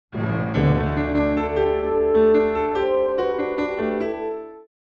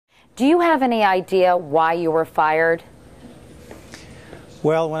Do you have any idea why you were fired?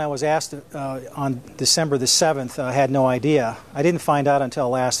 Well, when I was asked on December the 7th, I had no idea. I didn't find out until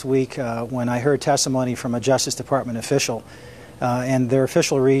last week when I heard testimony from a Justice Department official, and their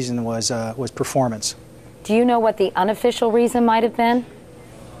official reason was performance. Do you know what the unofficial reason might have been?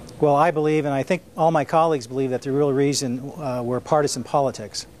 Well, I believe, and I think all my colleagues believe, that the real reason were partisan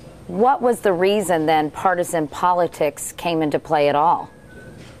politics. What was the reason then partisan politics came into play at all?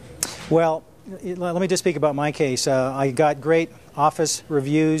 Well, let me just speak about my case. I got great office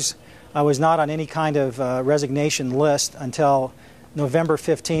reviews. I was not on any kind of resignation list until November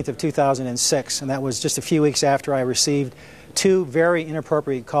 15th of 2006, and that was just a few weeks after I received two very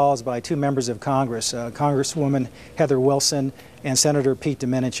inappropriate calls by two members of Congress, Congresswoman Heather Wilson and Senator Pete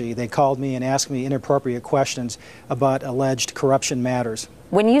Domenici. They called me and asked me inappropriate questions about alleged corruption matters.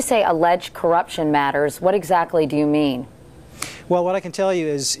 When you say alleged corruption matters, what exactly do you mean? Well, what I can tell you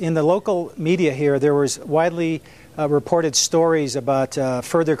is in the local media here, there was widely reported stories about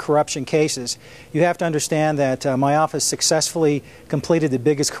further corruption cases. You have to understand that my office successfully completed the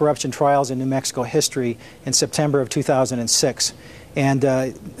biggest corruption trials in New Mexico history in September of 2006. And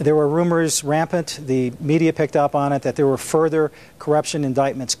there were rumors rampant, the media picked up on it, that there were further corruption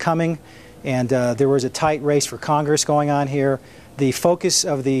indictments coming, and there was a tight race for Congress going on here. The focus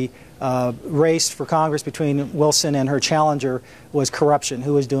of the race for Congress between Wilson and her challenger was corruption,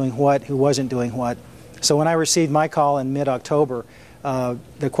 who was doing what, who wasn't doing what. So when I received my call in mid-October,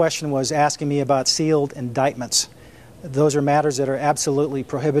 the question was asking me about sealed indictments. Those are matters that are absolutely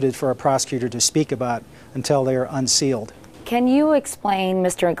prohibited for a prosecutor to speak about until they are unsealed. Can you explain,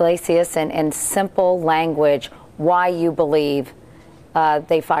 Mr. Iglesias, in simple language, why you believe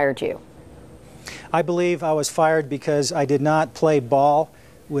they fired you? I believe I was fired because I did not play ball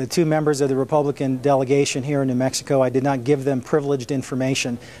with two members of the Republican delegation here in New Mexico. I did not give them privileged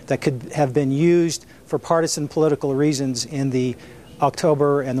information that could have been used for partisan political reasons in the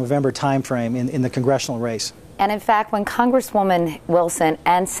October and November timeframe in the congressional race. And in fact, when Congresswoman Wilson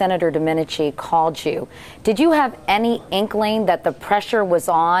and Senator Domenici called you, did you have any inkling that the pressure was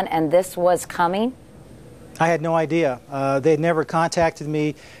on and this was coming? I had no idea. They had never contacted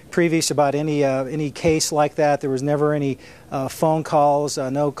me previous about any case like that. There was never any phone calls,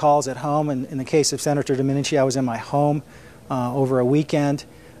 no calls at home. And in the case of Senator Domenici, I was in my home over a weekend.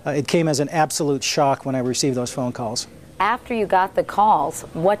 It came as an absolute shock when I received those phone calls. After you got the calls,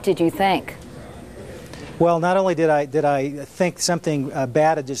 what did you think? Well, not only did I think something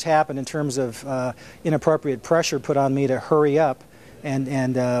bad had just happened in terms of inappropriate pressure put on me to hurry up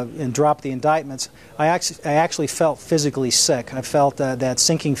and drop the indictments, I actually felt physically sick. I felt that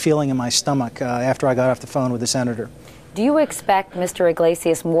sinking feeling in my stomach after I got off the phone with the senator. Do you expect, Mr.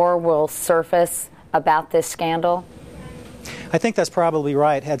 Iglesias, more will surface about this scandal? I think that's probably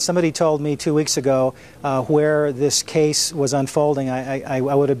right. Had somebody told me 2 weeks ago where this case was unfolding, I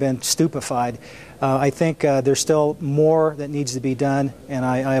would have been stupefied. I think there's still more that needs to be done, and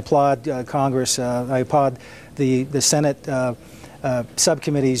I applaud Congress. I applaud the Senate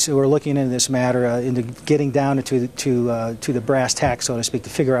subcommittees who are looking into this matter, into getting down to the brass tacks, so to speak, to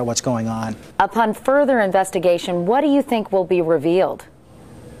figure out what's going on. Upon further investigation, what do you think will be revealed?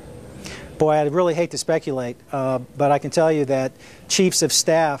 Boy, I'd really hate to speculate, but I can tell you that chiefs of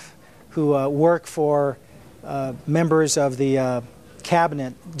staff who work for members of the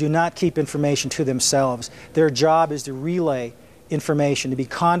cabinet do not keep information to themselves. Their job is to relay information, to be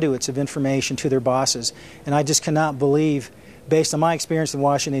conduits of information to their bosses. And I just cannot believe, based on my experience in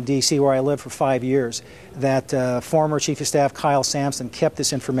Washington, D.C., where I lived for 5 years, that former Chief of Staff Kyle Sampson kept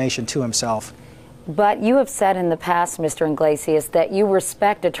this information to himself. But you have said in the past, Mr. Iglesias, that you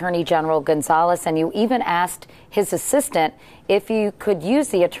respect Attorney General Gonzalez, and you even asked his assistant if you could use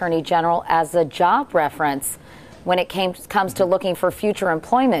the Attorney General as a job reference when it comes to looking for future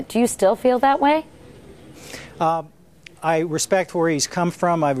employment. Do you still feel that way? I respect where he's come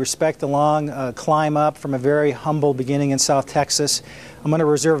from. I respect the long climb up from a very humble beginning in South Texas. I'm going to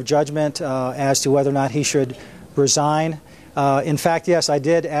reserve judgment as to whether or not he should resign. In fact, yes, I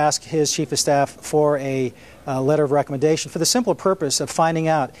did ask his chief of staff for a letter of recommendation for the simple purpose of finding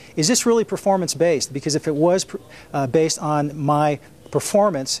out, is this really performance-based? Because if it was based on my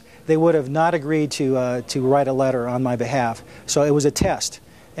performance, they would have not agreed to write a letter on my behalf. So it was a test.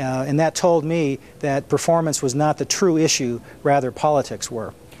 And that told me that performance was not the true issue, rather politics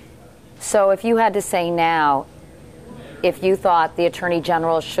were. So if you had to say now, if you thought the Attorney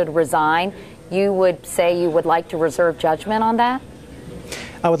General should resign, you would say you would like to reserve judgment on that?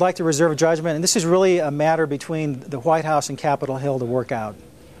 I would like to reserve judgment, and this is really a matter between the White House and Capitol Hill to work out.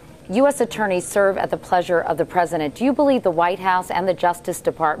 U.S. attorneys serve at the pleasure of the president. Do you believe the White House and the Justice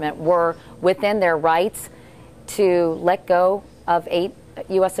Department were within their rights to let go of 8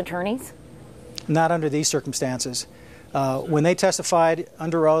 U.S. attorneys? Not under these circumstances. When they testified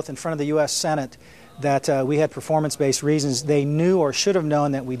under oath in front of the U.S. Senate that we had performance-based reasons, they knew or should have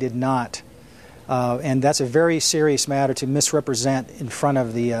known that we did not. And that's a very serious matter to misrepresent in front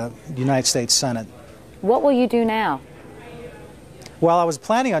of the United States Senate. What will you do now? Well, I was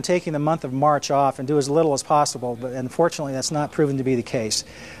planning on taking the month of March off and do as little as possible, but unfortunately that's not proven to be the case.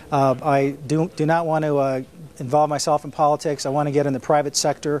 I do not want to involve myself in politics. I want to get in the private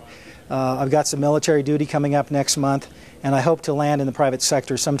sector. I've got some military duty coming up next month, and I hope to land in the private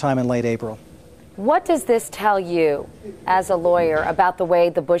sector sometime in late April. What does this tell you as a lawyer about the way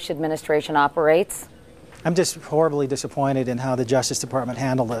the Bush administration operates? I'm just horribly disappointed in how the Justice Department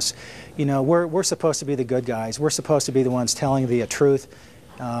handled this. You know, we're supposed to be the good guys. We're supposed to be the ones telling the truth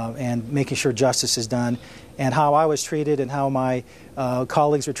and making sure justice is done. And how I was treated and how my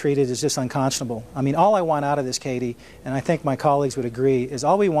colleagues were treated is just unconscionable. I mean, all I want out of this, Katie, and I think my colleagues would agree, is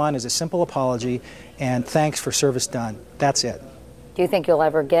all we want is a simple apology and thanks for service done. That's it. Do you think you'll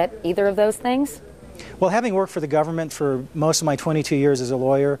ever get either of those things? Well, having worked for the government for most of my 22 years as a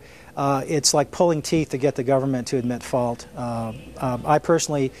lawyer, it's like pulling teeth to get the government to admit fault. I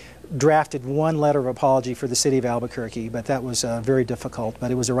personally drafted one letter of apology for the city of Albuquerque, but that was very difficult,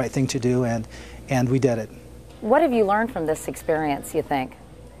 but it was the right thing to do, and we did it. What have you learned from this experience, you think?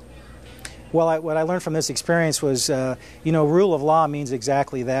 Well, what I learned from this experience was, you know, rule of law means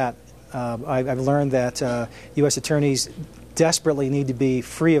exactly that. I've learned that U.S. attorneys desperately need to be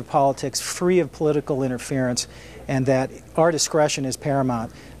free of politics, free of political interference, and that our discretion is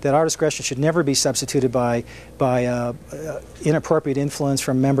paramount, that our discretion should never be substituted by inappropriate influence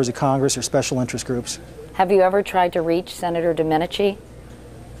from members of Congress or special interest groups. Have you ever tried to reach Senator Domenici?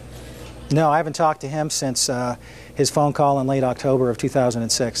 No, I haven't talked to him since his phone call in late October of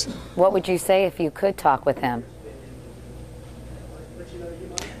 2006. What would you say if you could talk with him?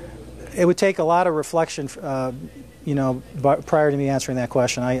 It would take a lot of reflection, you know, prior to me answering that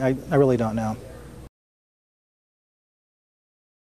question. I really don't know.